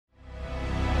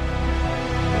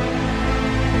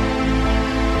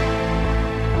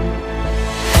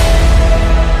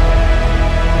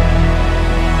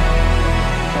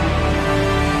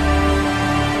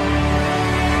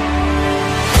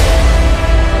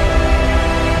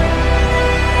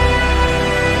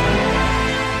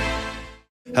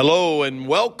Hello and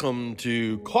welcome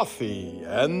to Coffee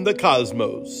and the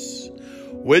Cosmos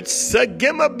with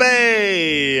Sagima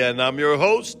Bay. And I'm your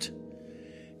host,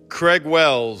 Craig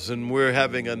Wells, and we're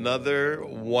having another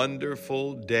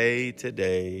wonderful day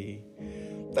today.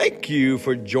 Thank you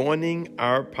for joining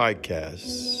our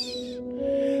podcast.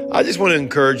 I just want to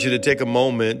encourage you to take a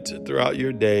moment throughout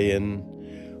your day and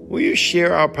will you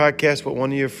share our podcast with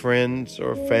one of your friends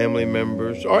or family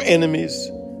members or enemies?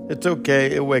 It's okay.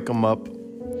 It'll wake them up.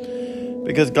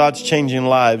 Because God's changing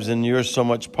lives and you're so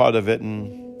much part of it.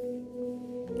 And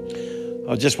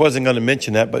I just wasn't going to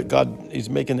mention that, but God, He's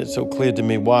making it so clear to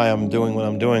me why I'm doing what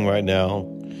I'm doing right now,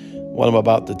 what I'm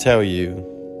about to tell you.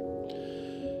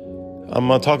 I'm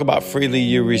going to talk about freely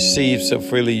you receive, so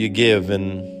freely you give.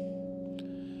 And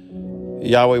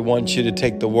Yahweh wants you to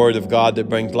take the word of God that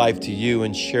brings life to you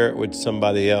and share it with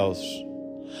somebody else.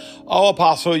 Oh,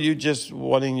 Apostle, you just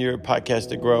wanting your podcast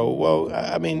to grow. Well,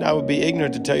 I mean, I would be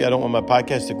ignorant to tell you I don't want my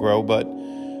podcast to grow, but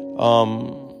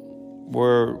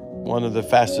we're one of the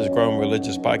fastest growing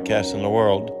religious podcasts in the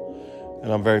world.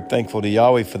 And I'm very thankful to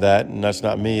Yahweh for that. And that's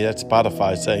not me. That's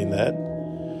Spotify saying that.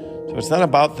 So it's not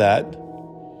about that.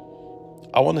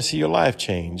 I want to see your life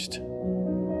changed.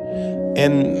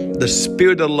 And the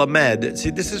spirit of Lamed, see,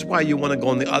 this is why you want to go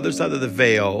on the other side of the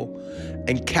veil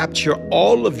and capture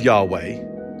all of Yahweh,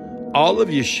 all of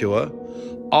Yeshua,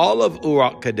 all of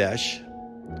Urach Kadesh.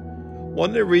 One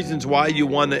of the reasons why you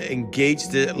want to engage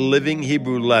the living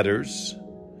Hebrew letters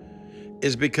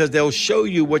is because they'll show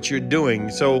you what you're doing.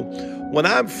 So when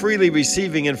I'm freely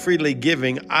receiving and freely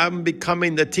giving, I'm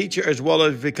becoming the teacher as well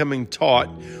as becoming taught.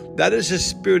 That is the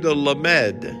spirit of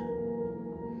Lamed,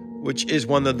 which is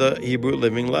one of the Hebrew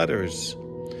living letters.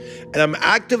 And I'm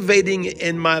activating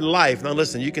in my life. Now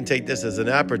listen, you can take this as an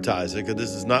appetizer because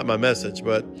this is not my message,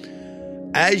 but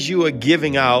as you are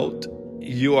giving out,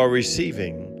 you are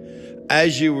receiving.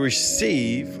 As you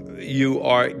receive, you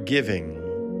are giving.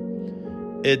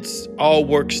 It's all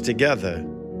works together.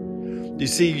 You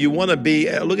see, you want to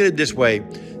be, look at it this way.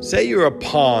 Say you're a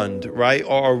pond, right?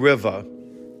 Or a river,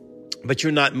 but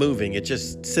you're not moving. It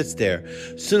just sits there.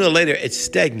 Sooner or later, it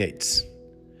stagnates.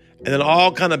 And then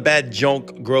all kind of bad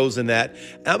junk grows in that.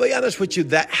 And I'll be honest with you,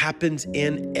 that happens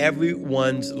in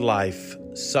everyone's life,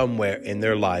 somewhere in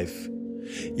their life.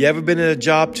 You ever been in a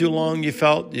job too long, you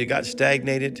felt you got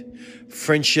stagnated?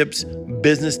 Friendships,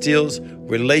 business deals,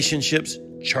 relationships,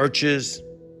 churches.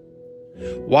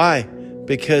 Why?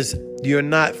 Because you're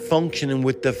not functioning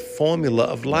with the formula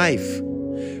of life.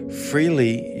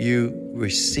 Freely you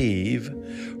receive,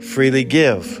 freely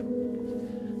give.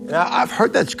 Now, I've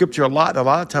heard that scripture a lot. A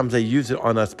lot of times they use it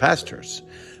on us pastors.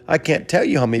 I can't tell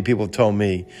you how many people have told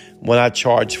me when I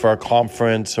charge for a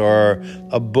conference or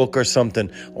a book or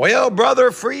something, well,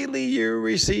 brother, freely you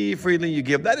receive, freely you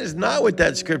give. That is not what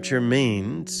that scripture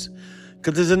means.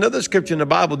 Because there's another scripture in the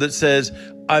Bible that says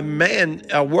a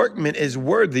workman is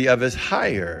worthy of his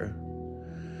hire.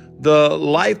 The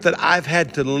life that I've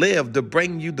had to live to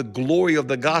bring you the glory of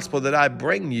the gospel that I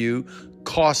bring you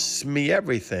costs me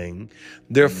everything.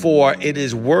 Therefore, it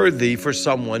is worthy for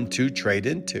someone to trade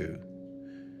into,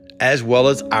 as well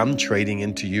as I'm trading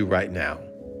into you right now.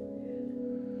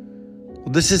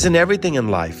 Well, this isn't everything in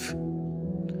life.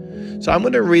 So I'm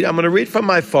going to read from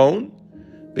my phone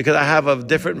because I have a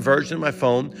different version of my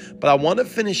phone, but I want to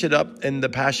finish it up in the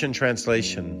Passion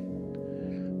Translation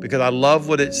because I love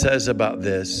what it says about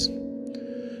this.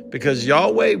 Because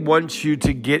Yahweh wants you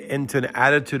to get into an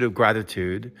attitude of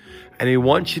gratitude and He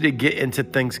wants you to get into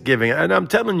thanksgiving. And I'm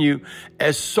telling you,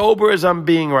 as sober as I'm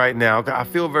being right now, I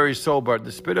feel very sober.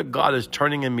 The Spirit of God is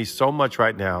turning in me so much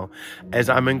right now as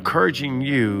I'm encouraging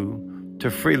you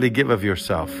to freely give of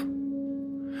yourself.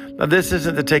 Now, this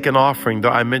isn't to take an offering, though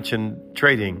I mentioned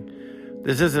trading.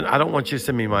 I don't want you to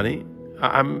send me money.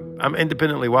 I'm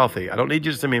independently wealthy. I don't need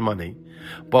you to send me money.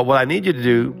 But what I need you to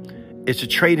do is to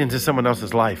trade into someone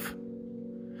else's life.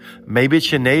 Maybe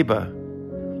it's your neighbor.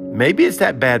 Maybe it's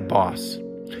that bad boss.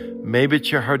 Maybe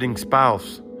it's your hurting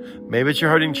spouse. Maybe it's your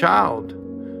hurting child.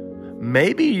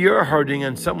 Maybe you're hurting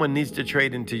and someone needs to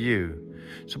trade into you.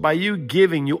 So by you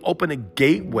giving, you open a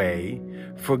gateway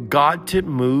for God to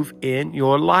move in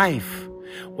your life.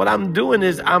 What I'm doing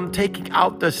is I'm taking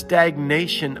out the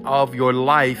stagnation of your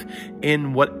life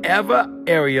in whatever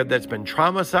area that's been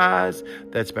traumatized,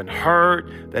 that's been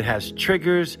hurt, that has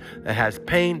triggers, that has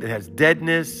pain, that has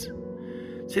deadness.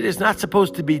 See, there's not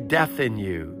supposed to be death in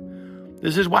you.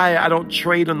 This is why I don't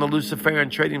trade on the Luciferian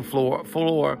trading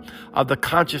floor of the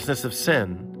consciousness of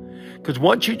sin. Because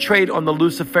once you trade on the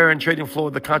Luciferian trading floor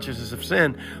of the consciousness of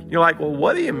sin, you're like, well,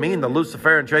 what do you mean the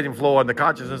Luciferian trading floor and the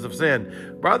consciousness of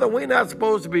sin? Brother, we're not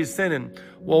supposed to be sinning.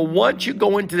 Well, once you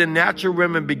go into the natural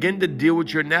realm and begin to deal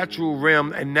with your natural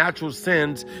realm and natural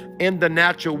sins in the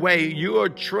natural way, you are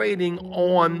trading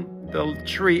on the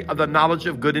tree of the knowledge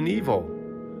of good and evil.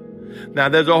 Now,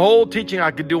 there's a whole teaching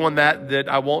I could do on that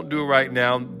I won't do right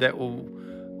now that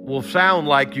will sound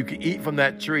like you can eat from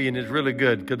that tree, and it's really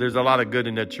good because there's a lot of good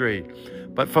in that tree.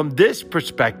 But from this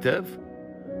perspective,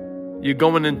 you're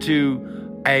going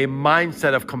into a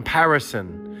mindset of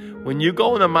comparison. When you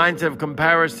go in a mindset of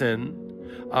comparison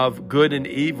of good and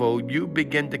evil, you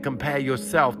begin to compare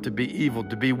yourself to be evil,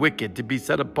 to be wicked, to be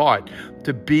set apart,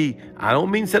 to be, I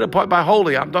don't mean set apart by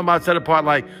holy. I'm talking about set apart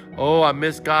like, oh, I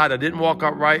missed God, I didn't walk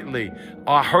uprightly,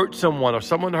 or I hurt someone, or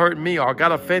someone hurt me, or I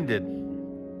got offended.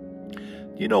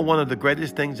 You know, one of the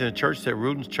greatest things in a church that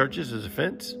ruins churches is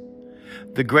offense.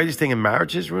 The greatest thing in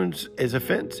marriages is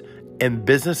offense. In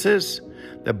businesses,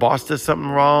 their boss does something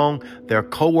wrong, their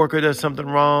coworker does something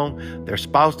wrong, their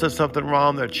spouse does something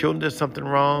wrong, their children does something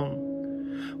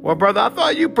wrong. Well, brother, I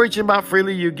thought you preaching about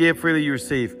freely you give, freely you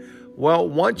receive. Well,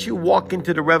 once you walk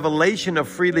into the revelation of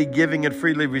freely giving and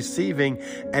freely receiving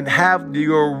and have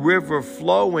your river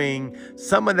flowing,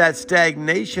 some of that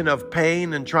stagnation of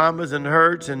pain and traumas and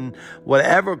hurts and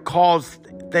whatever caused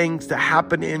things to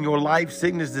happen in your life,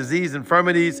 sickness, disease,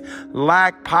 infirmities,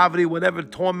 lack, poverty, whatever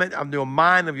torment of your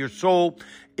mind, of your soul,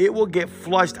 it will get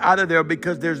flushed out of there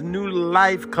because there's new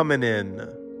life coming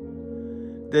in.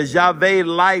 There's Yahweh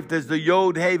life. There's the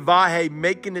Yod He Vah He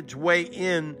making its way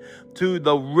in to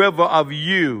the river of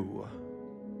you.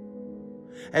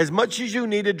 As much as you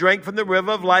need to drink from the river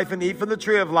of life and eat from the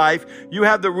tree of life, you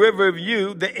have the river of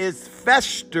you that is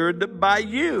festered by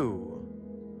you.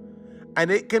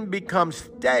 And it can become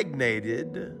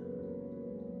stagnated.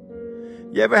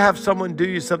 You ever have someone do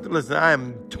you something? Listen, I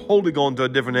am totally going to a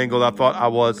different angle than I thought I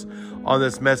was on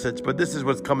this message, but this is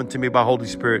what's coming to me by Holy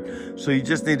Spirit. So you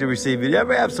just need to receive it. You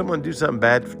ever have someone do something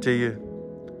bad to you?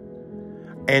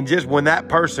 And just when that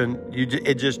person,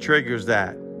 it just triggers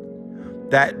that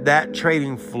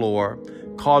trading floor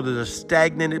causes a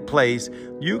stagnated place.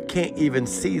 You can't even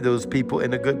see those people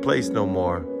in a good place no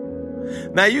more.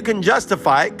 Now you can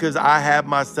justify it because I have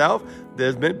myself.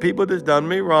 There's been people that's done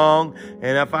me wrong.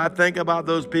 And if I think about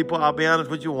those people, I'll be honest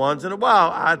with you, once in a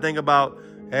while, I think about,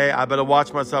 hey, I better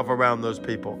watch myself around those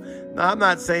people. Now, I'm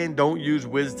not saying don't use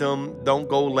wisdom. Don't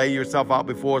go lay yourself out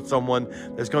before someone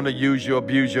that's going to use you,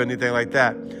 abuse you, anything like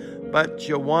that. But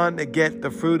you want to get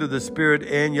the fruit of the Spirit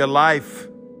in your life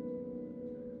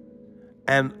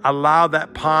and allow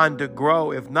that pond to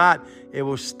grow. If not, it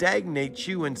will stagnate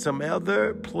you in some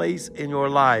other place in your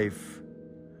life.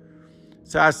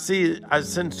 So I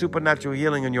send supernatural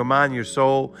healing in your mind, your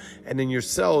soul, and in your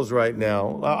cells right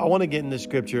now. I want to get in the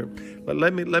scripture, but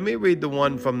let me read the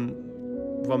one from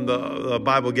the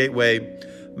Bible Gateway.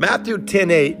 Matthew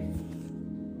 10:8.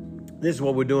 This is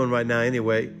what we're doing right now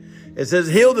anyway. It says,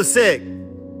 heal the sick,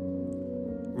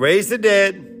 raise the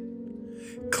dead,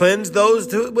 cleanse those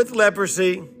with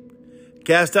leprosy,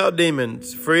 cast out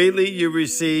demons. Freely you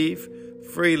receive,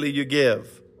 freely you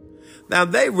give. Now,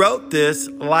 they wrote this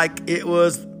like it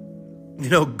was,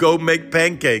 go make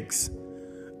pancakes.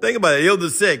 Think about it. Heal the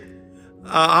sick.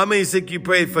 How many sick you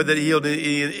prayed for that he healed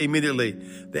immediately?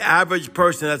 The average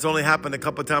person, that's only happened a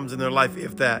couple times in their life,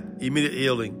 if that. Immediate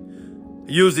healing.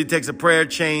 Usually takes a prayer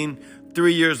chain,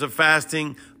 3 years of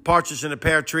fasting, partridge in a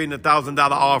pear tree, and $1,000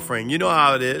 offering. You know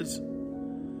how it is.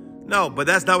 No, but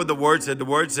that's not what the word said. The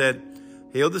word said,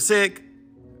 heal the sick,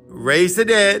 raise the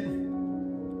dead.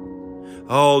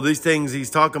 Oh, these things he's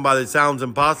talking about, it sounds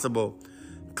impossible.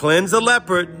 Cleanse the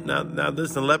leopard. Now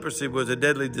listen, leprosy was a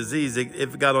deadly disease.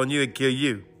 If it got on you, it'd kill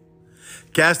you.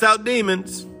 Cast out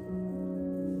demons.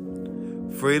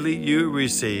 Freely you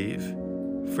receive,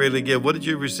 freely give. What did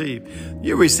you receive?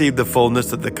 You received the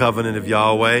fullness of the covenant of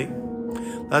Yahweh.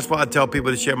 That's why I tell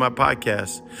people to share my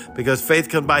podcast, because faith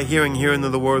comes by hearing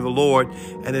of the word of the Lord.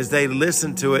 And as they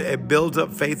listen to it, it builds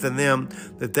up faith in them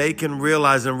that they can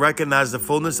realize and recognize the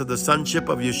fullness of the sonship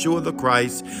of Yeshua the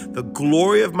Christ, the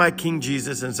glory of my King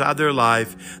Jesus inside their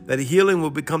life, that healing will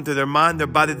become to their mind, their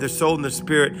body, their soul, and their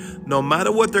spirit, no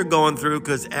matter what they're going through,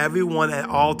 because everyone at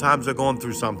all times are going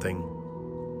through something.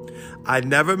 I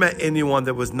never met anyone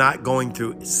that was not going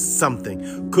through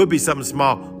something. Could be something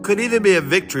small. Could even be a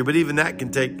victory, but even that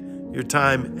can take your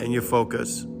time and your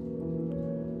focus.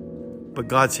 But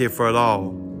God's here for it all.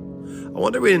 I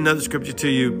want to read another scripture to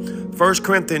you. 1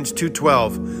 Corinthians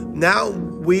 2:12. Now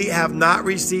we have not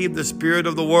received the spirit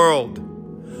of the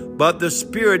world, but the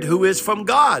Spirit who is from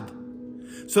God,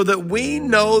 so that we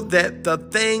know that the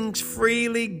things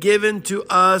freely given to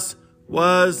us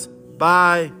was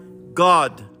by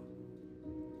God.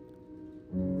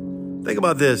 Think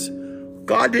about this.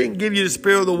 God didn't give you the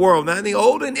spirit of the world. Now, in the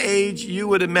olden age, you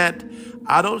would have met,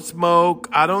 I don't smoke,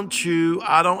 I don't chew,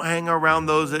 I don't hang around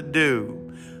those that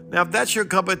do. Now, if that's your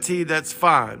cup of tea, that's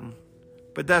fine.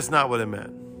 But that's not what it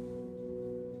meant.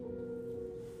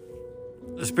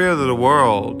 The spirit of the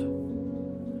world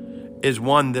is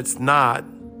one that's not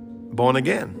born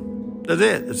again. That's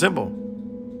it. It's simple.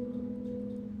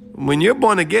 When you're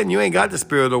born again, you ain't got the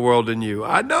spirit of the world in you.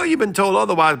 I know you've been told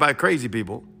otherwise by crazy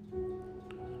people,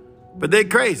 but they're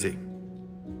crazy.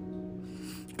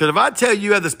 Because if I tell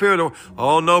you have the spirit of,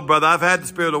 oh no, brother, I've had the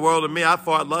spirit of the world in me. I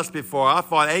fought lust before. I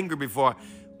fought anger before.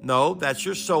 No, that's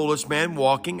your soulish man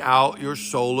walking out your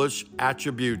soulish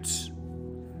attributes.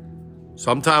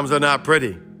 Sometimes they're not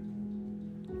pretty.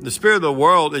 The spirit of the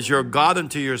world is your God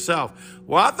unto yourself.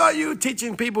 Well, I thought you were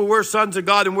teaching people we're sons of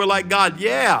God and we're like God.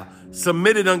 Yeah,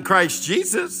 submitted unto Christ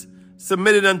Jesus,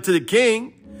 submitted unto the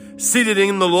King, seated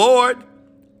in the Lord,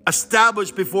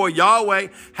 established before Yahweh,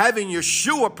 having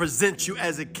Yeshua present you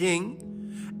as a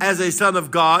king, as a son of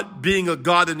God, being a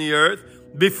God in the earth,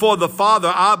 before the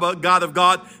Father, Abba, God of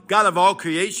God, God of all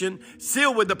creation,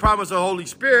 sealed with the promise of the Holy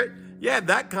Spirit. Yeah,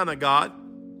 that kind of God.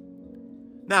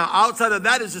 Now, outside of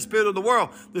that is the spirit of the world.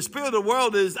 The spirit of the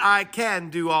world is, I can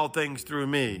do all things through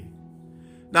me.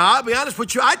 Now, I'll be honest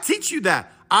with you. I teach you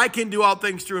that. I can do all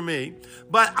things through me.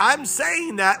 But I'm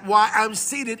saying that while I'm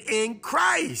seated in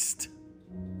Christ.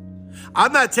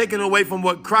 I'm not taking away from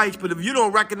what Christ, but if you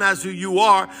don't recognize who you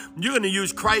are, you're going to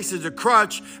use Christ as a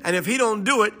crutch. And if he don't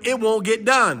do it, it won't get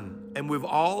done. And we've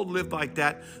all lived like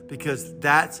that because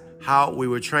that's how we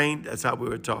were trained. That's how we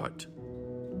were taught.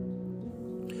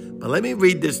 But let me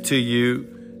read this to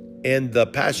you in the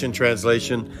Passion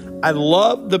Translation. I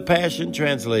love the Passion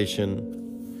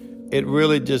Translation. It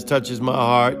really just touches my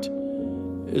heart.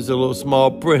 It's a little small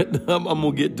print. I'm going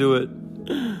to get to it.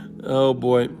 Oh,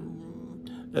 boy.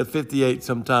 At 58,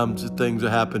 sometimes things will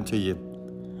happen to you.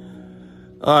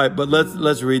 All right, but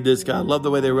let's read this guy. I love the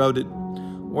way they wrote it.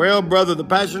 Well, brother, the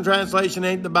Passion Translation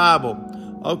ain't the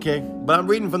Bible. Okay, but I'm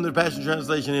reading from the Passion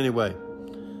Translation anyway.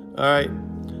 All right.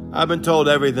 I've been told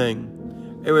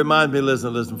everything. It reminds me,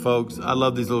 listen, folks. I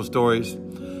love these little stories.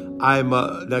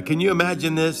 Now, can you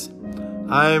imagine this?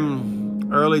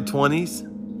 I'm early 20s.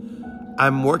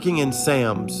 I'm working in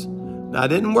Sam's. Now, I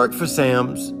didn't work for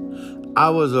Sam's. I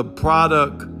was a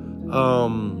product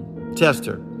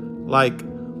tester. Like,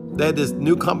 they had this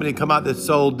new company come out that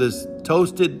sold this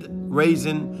toasted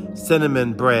raisin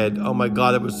cinnamon bread. Oh, my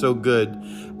God, it was so good.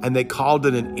 And they called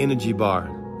it an energy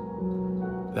bar.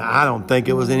 Now, I don't think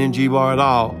it was an energy bar at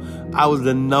all. I was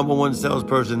the number one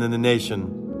salesperson in the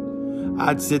nation.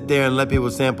 I'd sit there and let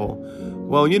people sample.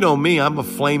 Well, you know me, I'm a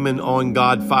flaming on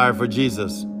God fire for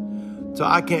Jesus. So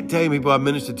I can't tell you people I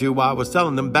ministered to while I was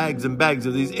selling them bags and bags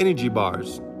of these energy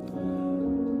bars.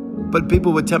 But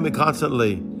people would tell me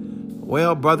constantly,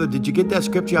 well, brother, did you get that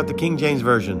scripture out the King James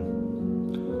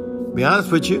Version? Be honest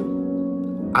with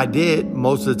you, I did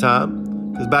most of the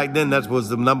time. Because back then that was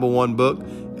the number one book.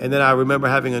 And then I remember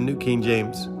having a New King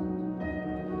James.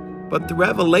 But the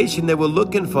revelation they were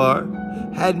looking for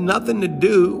had nothing to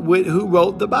do with who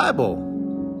wrote the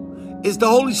Bible. It's the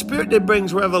Holy Spirit that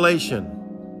brings revelation.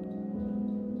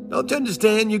 Don't you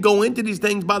understand? You go into these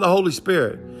things by the Holy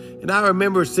Spirit. And I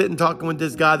remember sitting talking with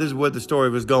this guy. This is where the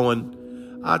story was going.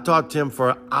 I talked to him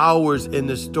for hours in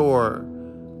the store,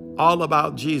 all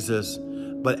about Jesus.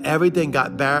 But everything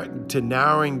got back to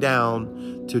narrowing down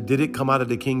to, did it come out of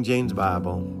the King James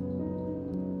Bible?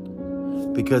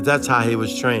 Because that's how he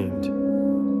was trained.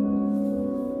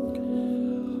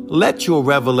 Let your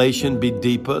revelation be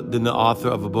deeper than the author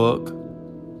of a book.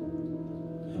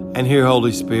 And hear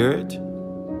Holy Spirit.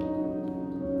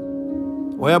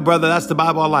 Well, brother, that's the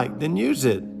Bible I like. Then use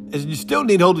it. You still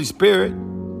need Holy Spirit.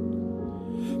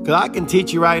 Because I can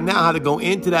teach you right now how to go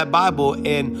into that Bible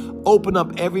and open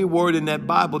up every word in that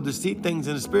Bible to see things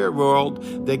in the spirit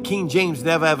world that King James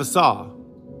never ever saw.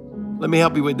 Let me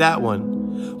help you with that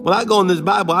one. When I go in this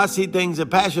Bible, I see things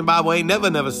that Passion Bible ain't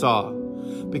never saw.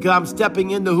 Because I'm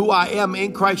stepping into who I am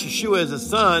in Christ Yeshua as a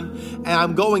son, and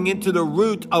I'm going into the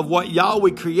root of what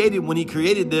Yahweh created when he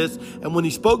created this, and when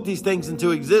he spoke these things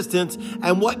into existence,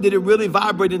 and what did it really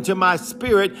vibrate into my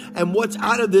spirit, and what's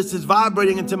out of this is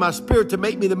vibrating into my spirit to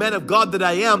make me the man of God that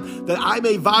I am, that I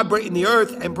may vibrate in the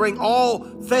earth and bring all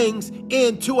things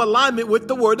into alignment with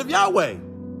the word of Yahweh.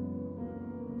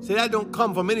 See, that don't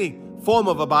come from any form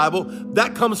of a Bible.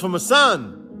 That comes from a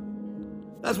son.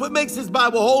 That's what makes this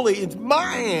Bible holy. It's my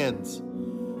hands,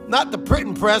 not the print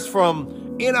and press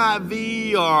from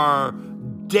NIV or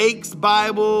Dake's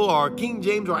Bible or King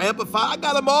James or Amplified. I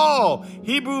got them all.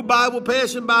 Hebrew Bible,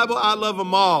 Passion Bible, I love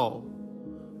them all.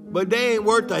 But they ain't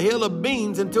worth a hill of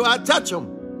beans until I touch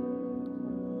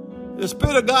them. The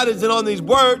Spirit of God isn't on these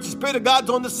words. The Spirit of God's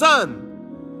on the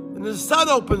Son. And the Son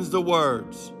opens the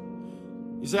words.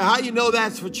 You say, how you know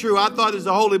that's for true? I thought it's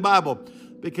the Holy Bible.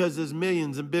 Because there's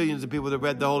millions and billions of people that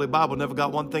read the Holy Bible, never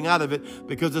got one thing out of it,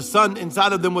 because the Son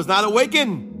inside of them was not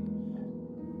awakened.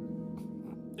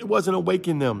 It wasn't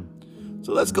awakening them.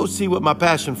 So let's go see what my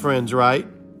passion friends write.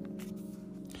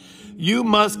 You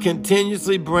must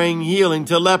continuously bring healing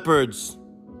to lepers.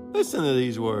 Listen to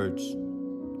these words.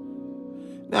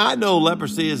 Now, I know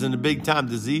leprosy isn't a big time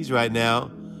disease right now,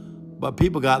 but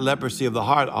people got leprosy of the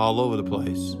heart all over the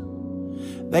place.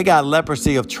 They got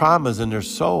leprosy of traumas in their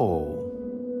soul.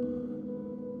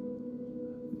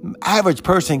 Average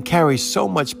person carries so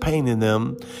much pain in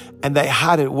them, and they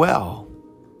hide it well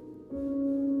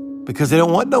because they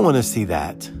don't want no one to see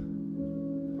that.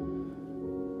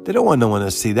 They don't want no one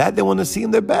to see that. They want to see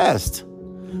them their best.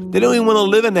 They don't even want to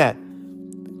live in that.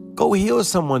 Go heal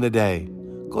someone today.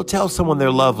 Go tell someone they're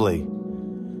lovely.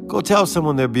 Go tell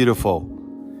someone they're beautiful.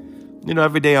 You know,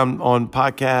 every day I'm on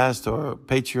podcast or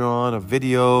Patreon or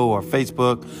video or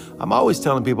Facebook, I'm always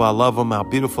telling people I love them, how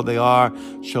beautiful they are.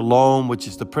 Shalom, which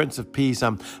is the Prince of Peace.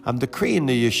 I'm decreeing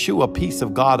the Yeshua peace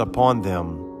of God upon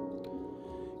them.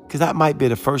 Because that might be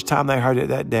the first time they heard it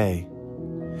that day.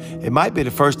 It might be the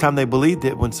first time they believed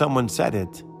it when someone said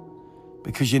it.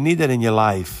 Because you need that in your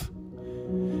life.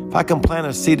 If I can plant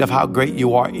a seed of how great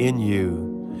you are in you,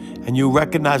 and you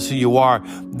recognize who you are,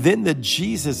 then the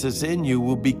Jesus that's in you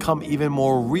will become even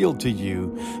more real to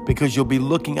you, because you'll be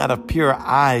looking out of pure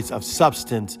eyes of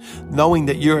substance, knowing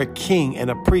that you're a king and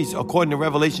a priest, according to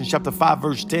Revelation chapter 5,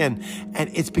 verse 10.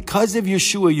 And it's because of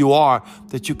Yeshua you are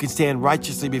that you can stand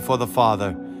righteously before the Father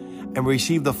and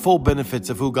receive the full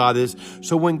benefits of who God is.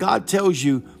 So when God tells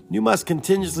you, you must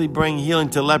continuously bring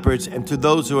healing to lepers and to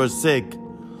those who are sick,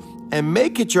 and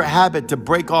make it your habit to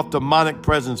break off demonic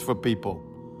presence for people.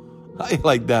 I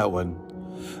like that one.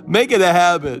 Make it a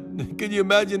habit. Can you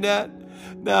imagine that?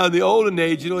 Now, in the olden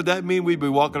age, you know what that means? We'd be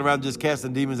walking around just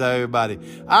casting demons out of everybody.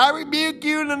 I rebuke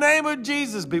you in the name of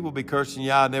Jesus. People be cursing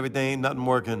you out and everything. Ain't nothing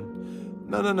working.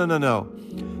 No.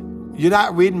 You're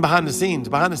not reading behind the scenes.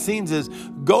 Behind the scenes is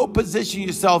go position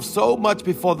yourself so much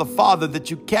before the Father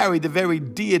that you carry the very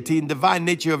deity and divine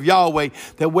nature of Yahweh,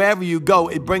 that wherever you go,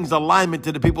 it brings alignment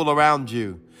to the people around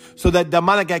you, so that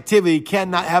demonic activity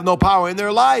cannot have no power in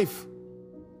their life.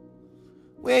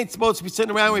 We ain't supposed to be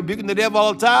sitting around rebuking the devil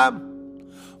all the time.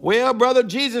 Well, brother,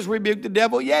 Jesus rebuked the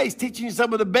devil. Yeah, he's teaching you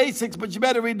some of the basics, but you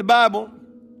better read the Bible.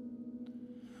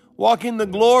 Walking in the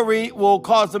glory will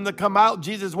cause them to come out.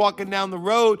 Jesus walking down the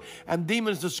road and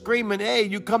demons are screaming, hey,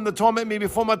 you come to torment me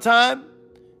before my time?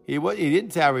 He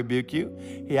didn't say I rebuke you.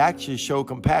 He actually showed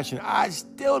compassion. I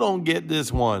still don't get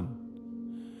this one.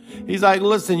 He's like,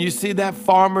 listen, you see that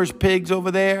farmer's pigs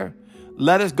over there?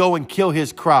 Let us go and kill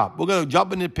his crop. We're going to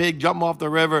jump in the pig, jump off the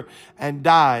river, and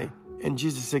die. And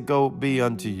Jesus said, go be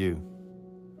unto you.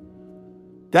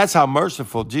 That's how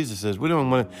merciful Jesus is. We don't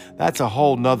want to, that's a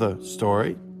whole nother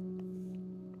story.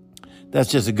 That's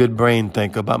just a good brain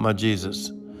think about my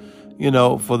Jesus. You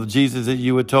know, for the Jesus that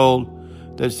you were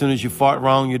told that as soon as you fart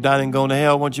wrong, you're dying and going to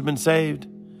hell once you've been saved.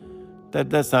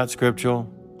 That's not scriptural.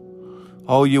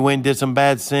 Oh, you went and did some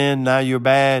bad sin, now you're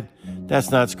bad. That's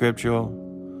not scriptural.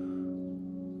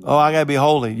 Oh, I got to be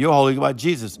holy. You're holy about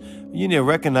Jesus. You need to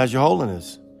recognize your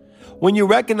holiness. When you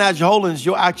recognize your holiness,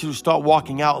 you'll actually start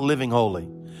walking out living holy.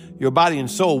 Your body and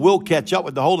soul will catch up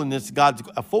with the holiness God's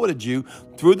afforded you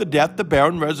through the death, the burial,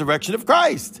 and resurrection of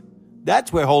Christ.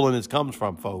 That's where holiness comes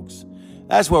from, folks.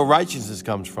 That's where righteousness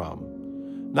comes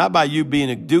from. Not by you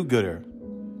being a do-gooder.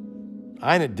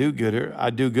 I ain't a do-gooder. I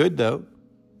do good, though.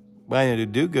 But I ain't a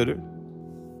do-gooder.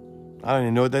 I don't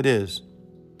even know what that is.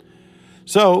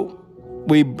 So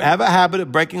we have a habit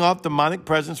of breaking off demonic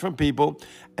presence from people.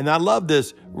 And I love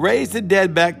this. Raise the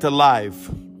dead back to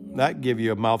life. That give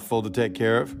you a mouthful to take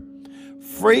care of.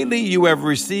 Freely you have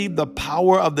received the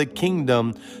power of the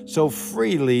kingdom, so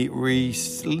freely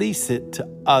release it to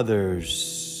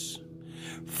others.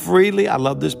 Freely, I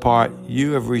love this part,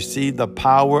 you have received the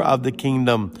power of the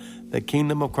kingdom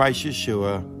of Christ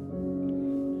Yeshua,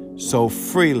 so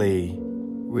freely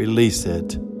release it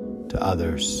to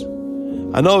others.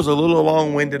 I know it's a little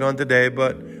long-winded on today,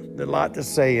 but there's a lot to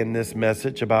say in this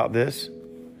message about this.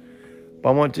 But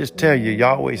I want to just tell you,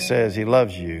 Yahweh says he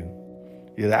loves you.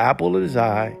 You're the apple of his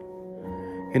eye.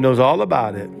 He knows all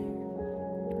about it.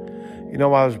 You know,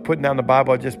 while I was putting down the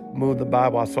Bible, I just moved the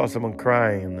Bible. I saw someone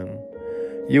crying, and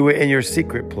you were in your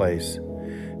secret place.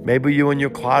 Maybe you're in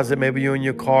your closet, maybe you're in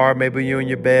your car, maybe you're in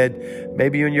your bed,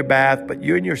 maybe you're in your bath, but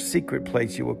you're in your secret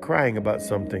place. You were crying about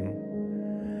something.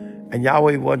 And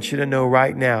Yahweh wants you to know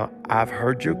right now, I've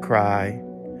heard your cry,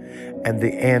 and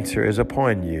the answer is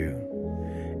upon you.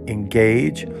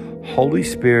 Engage Holy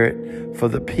Spirit for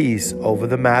the peace over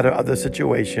the matter of the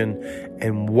situation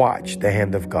and watch the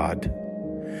hand of God.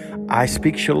 I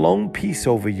speak shalom peace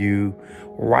over you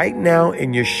right now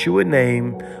in Yeshua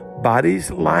name.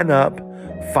 Bodies line up,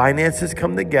 finances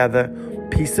come together,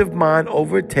 peace of mind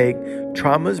overtake,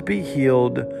 traumas be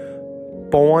healed,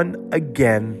 born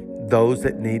again, those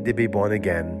that need to be born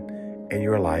again in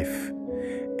your life.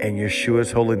 In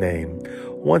Yeshua's holy name.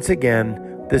 Once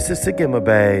again, this is Sagima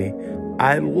Bay.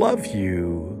 I love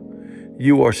you.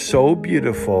 You are so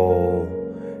beautiful.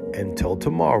 Until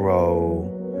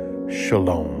tomorrow,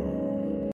 shalom.